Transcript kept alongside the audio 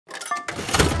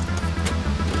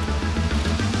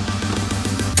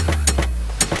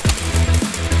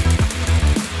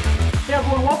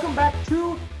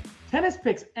tennis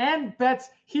picks and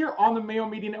bets here on the Mayo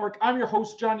Media Network. I'm your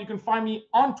host, John. You can find me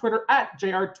on Twitter at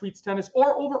JRTweetsTennis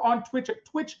or over on Twitch at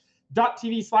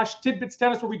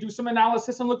twitch.tv/tidbitstennis, where we do some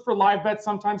analysis and look for live bets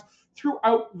sometimes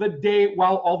throughout the day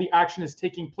while all the action is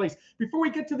taking place. Before we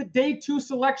get to the day 2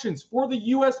 selections for the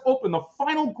U.S. Open, the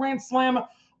final Grand Slam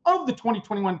of the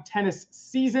 2021 tennis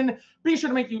season, be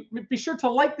sure to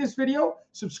like this video,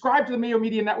 subscribe to the Mayo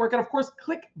Media Network, and of course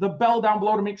click the bell down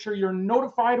below to make sure you're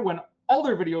notified when all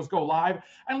their videos go live,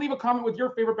 and leave a comment with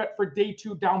your favorite bet for day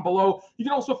 2 down below. You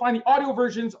can also find the audio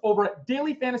versions over at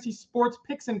Daily Fantasy Sports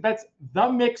Picks and Bets The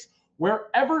Mix,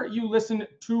 wherever you listen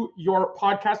to your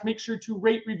podcast. Make sure to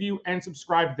rate, review, and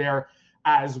subscribe there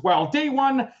as well. Day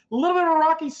 1, a little bit of a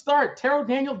rocky start. Taro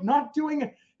Daniel not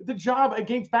doing the job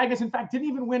against Magnus. In fact, didn't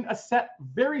even win a set.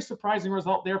 Very surprising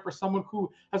result there for someone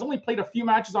who has only played a few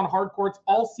matches on hard courts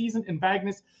all season in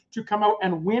Magnus to come out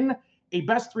and win a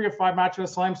best 3 of 5 match at a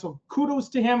slam. So kudos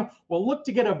to him. We'll look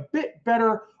to get a bit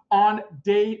better on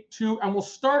day 2, and we'll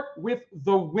start with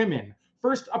the women.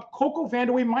 First up, Coco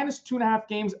Vandeweghe -2.5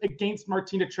 games against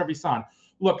Martina Trevisan.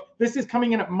 Look, this is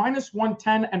coming in at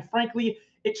 -110, and frankly,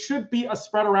 it should be a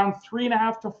spread around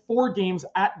 3.5 to 4 games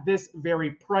at this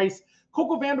very price.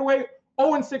 Coco Vandeweghe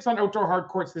 0-6 on outdoor hard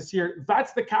courts this year.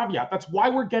 That's the caveat. That's why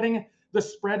we're getting the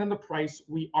spread and the price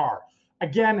we are.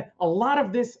 Again, a lot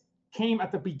of this came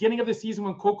at the beginning of the season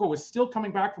when Coco was still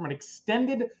coming back from an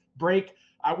extended break.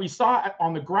 We saw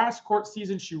on the grass court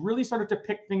season, she really started to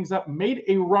pick things up, made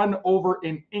a run over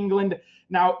in England.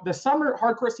 Now, the summer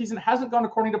hardcourt season hasn't gone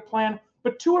according to plan,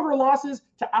 but 2 of her losses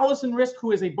to Alison Risk,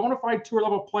 who is a bona fide tour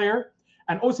level player,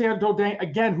 and Océane Dodin,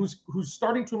 again, who's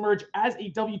starting to emerge as a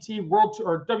WTA World Tour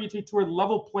or WTA Tour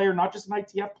level player, not just an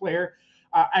ITF player,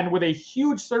 and with a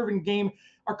huge serving game,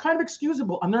 are kind of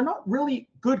excusable, and they're not really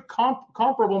good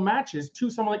comparable matches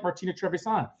to someone like Martina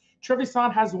Trevisan.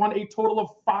 Trevisan has won a total of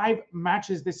 5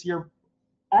 matches this year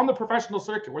on the professional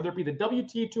circuit, whether it be the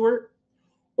WTA Tour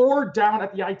or down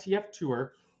at the ITF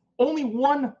Tour. Only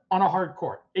 1 on a hard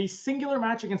court. A singular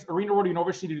match against Arina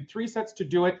Rodionova. She needed 3 sets to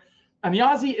do it. And the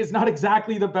Aussie is not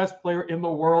exactly the best player in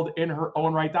the world in her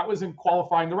own right. That was in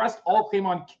qualifying. The rest all came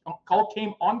on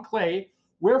clay,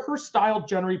 where her style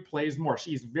generally plays more.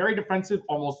 She's very defensive,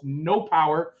 almost no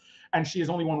power, and she has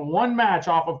only won 1 match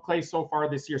off of clay so far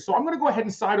this year. So I'm going to go ahead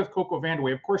and side with Coco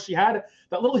Vandeweghe. Of course, she had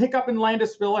that little hiccup in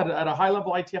Landisville at a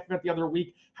high-level ITF event the other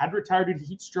week, had retired due to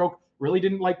heat stroke, really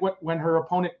didn't like when her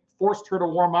opponent forced her to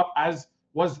warm up, as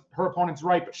was her opponent's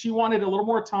right. But she wanted a little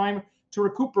more time to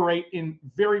recuperate in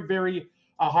very, very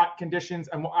hot conditions,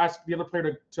 and will ask the other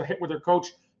player to hit with her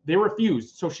coach. They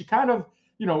refused. So she kind of,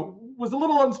 was a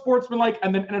little unsportsmanlike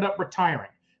and then ended up retiring.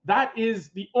 That is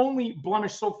the only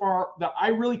blemish so far that I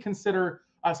really consider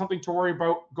something to worry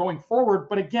about going forward.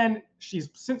 But again, she's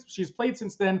played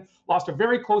since then, lost a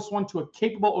very close one to a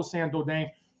capable Océane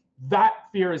Dodin. That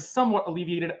fear is somewhat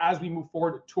alleviated as we move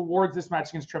forward towards this match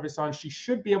against Trevisan. She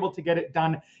should be able to get it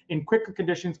done in quicker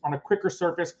conditions on a quicker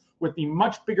surface with the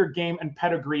much bigger game and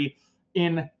pedigree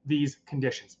in these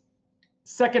conditions.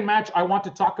 Second match I want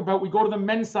to talk about, we go to the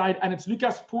men's side, and it's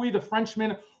Lucas Pouille, the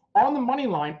Frenchman, on the money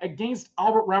line against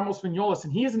Albert Ramos-Vinolas,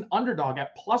 and he is an underdog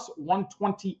at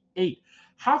 +128.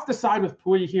 Half the side with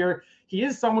Pouille here. He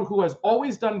is someone who has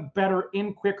always done better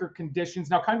in quicker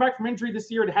conditions. Now, coming back from injury this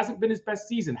year, it hasn't been his best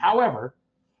season. However,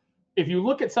 if you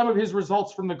look at some of his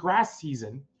results from the grass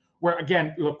season, where,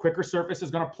 again, quicker surface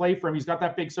is going to play for him, he's got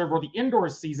that big serve, or the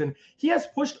indoors season, he has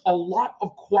pushed a lot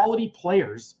of quality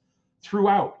players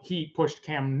throughout. He pushed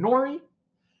Cam Norrie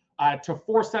to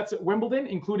 4 sets at Wimbledon,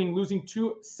 including losing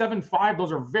 2 7-5.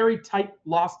 Those are very tight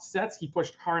lost sets. He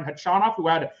pushed Karen Khachanov, who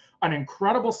had an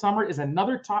incredible summer, is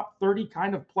another top 30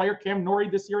 kind of player. Cam Norrie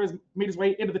this year has made his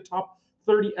way into the top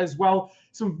 30 as well.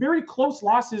 Some very close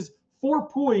losses for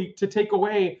Pouille to take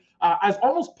away as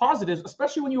almost positives,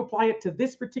 especially when you apply it to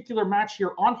this particular match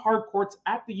here on hard courts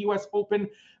at the U.S. Open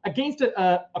against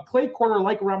a clay quarter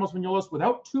like Ramos-Vinolas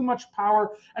without too much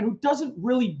power, and who doesn't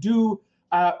really do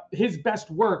his best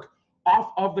work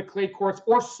off of the clay courts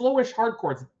or slowish hard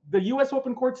courts. The U.S.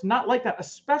 Open courts, not like that,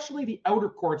 especially the outer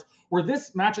courts where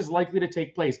this match is likely to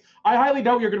take place. I highly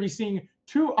doubt you're going to be seeing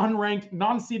 2 unranked,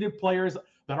 non-seeded players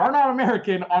that are not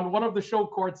American on one of the show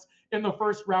courts in the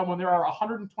first round when there are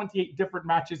 128 different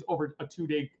matches over a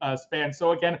 2-day span.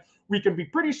 So again, we can be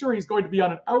pretty sure he's going to be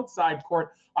on an outside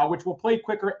court, which will play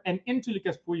quicker and into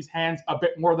Lucas Pouille's hands a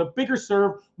bit more. The bigger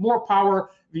serve, more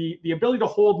power, the ability to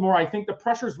hold more. I think the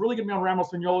pressure is really going to be on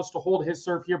Ramos-Vinolas to hold his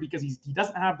serve here because he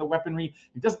doesn't have the weaponry.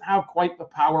 He doesn't have quite the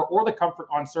power or the comfort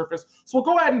on surface. So we'll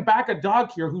go ahead and back a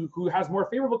dog here who has more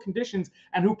favorable conditions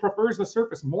and who prefers the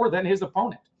surface more than his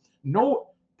opponent. No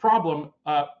problem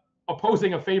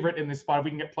opposing a favorite in this spot if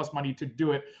we can get plus money to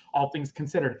do it, all things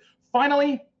considered.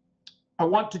 Finally, I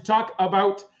want to talk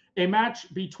about a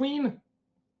match between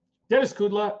Denis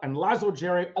Kudla and Laszlo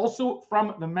Djere, also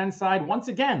from the men's side. Once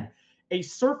again, a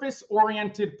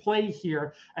surface-oriented play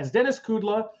here, as Denis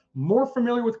Kudla, more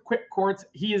familiar with quick courts.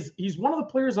 He's one of the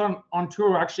players on tour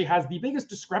who actually has the biggest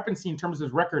discrepancy in terms of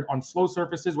his record on slow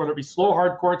surfaces, whether it be slow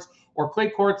hard courts or clay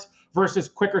courts versus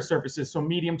quicker surfaces, so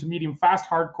medium to medium fast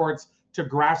hard courts to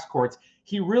grass courts.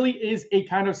 He really is a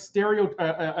kind of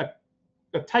a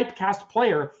typecast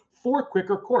player for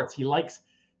quicker courts. He likes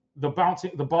the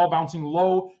ball bouncing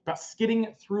low, but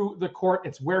skidding through the court.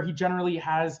 It's where he generally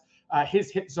has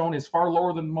his hit zone is far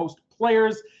lower than most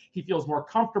players. He feels more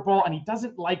comfortable, and he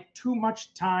doesn't like too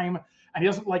much time, and he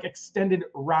doesn't like extended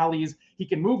rallies. He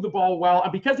can move the ball well,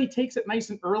 and because he takes it nice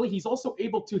and early, he's also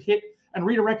able to hit and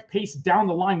redirect pace down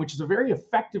the line, which is a very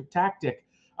effective tactic,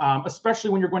 especially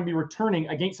when you're going to be returning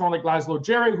against someone like Laszlo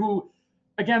Djere, who,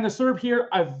 again, the Serb here,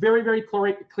 a very, very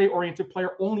clay-oriented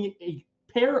player, only a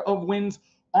pair of wins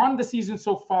on the season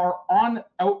so far on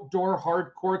outdoor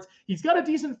hard courts. He's got a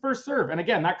decent first serve. And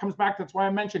again, that comes back. That's why I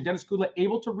mentioned Denis Kudla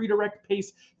able to redirect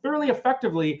pace fairly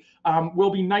effectively will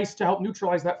be nice to help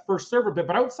neutralize that first serve a bit.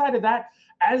 But outside of that,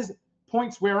 as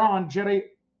points wear on, Djere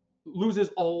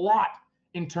loses a lot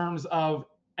in terms of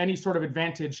any sort of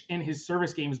advantage in his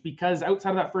service games, because outside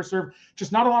of that first serve,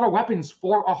 just not a lot of weapons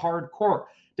for a hard court.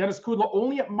 Denis Kudla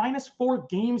only at -4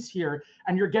 games here,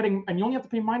 and you only have to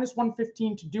pay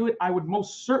 -115 to do it. I would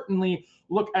most certainly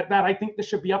look at that. I think this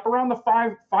should be up around the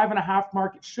 5.5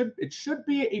 mark. It should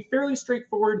be a fairly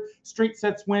straightforward straight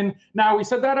sets win. Now, we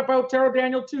said that about Taro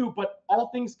Daniel too, but all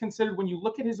things considered, when you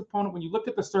look at his opponent, when you look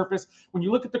at the surface, when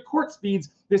you look at the court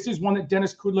speeds, this is one that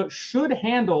Denis Kudla should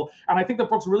handle. And I think the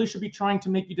books really should be trying to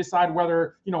make you decide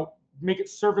whether, make it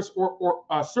service or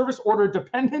service order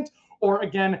dependent, or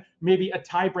again, maybe a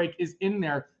tiebreak is in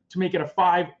there to make it a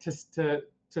 5 to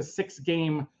 6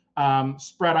 game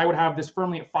spread. I would have this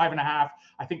firmly at 5.5.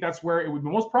 I think that's where it would be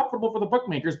most profitable for the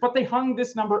bookmakers, but they hung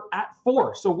this number at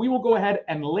 4. So we will go ahead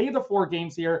and lay the 4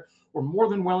 games here. We're more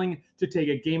than willing to take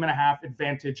a 1.5 game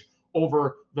advantage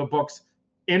over the books,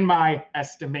 in my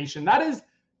estimation. That is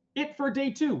it for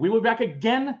day 2. We will be back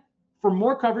again for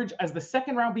more coverage as the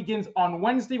second round begins on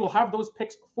Wednesday. We'll have those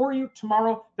picks for you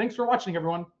tomorrow. Thanks for watching,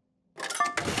 everyone.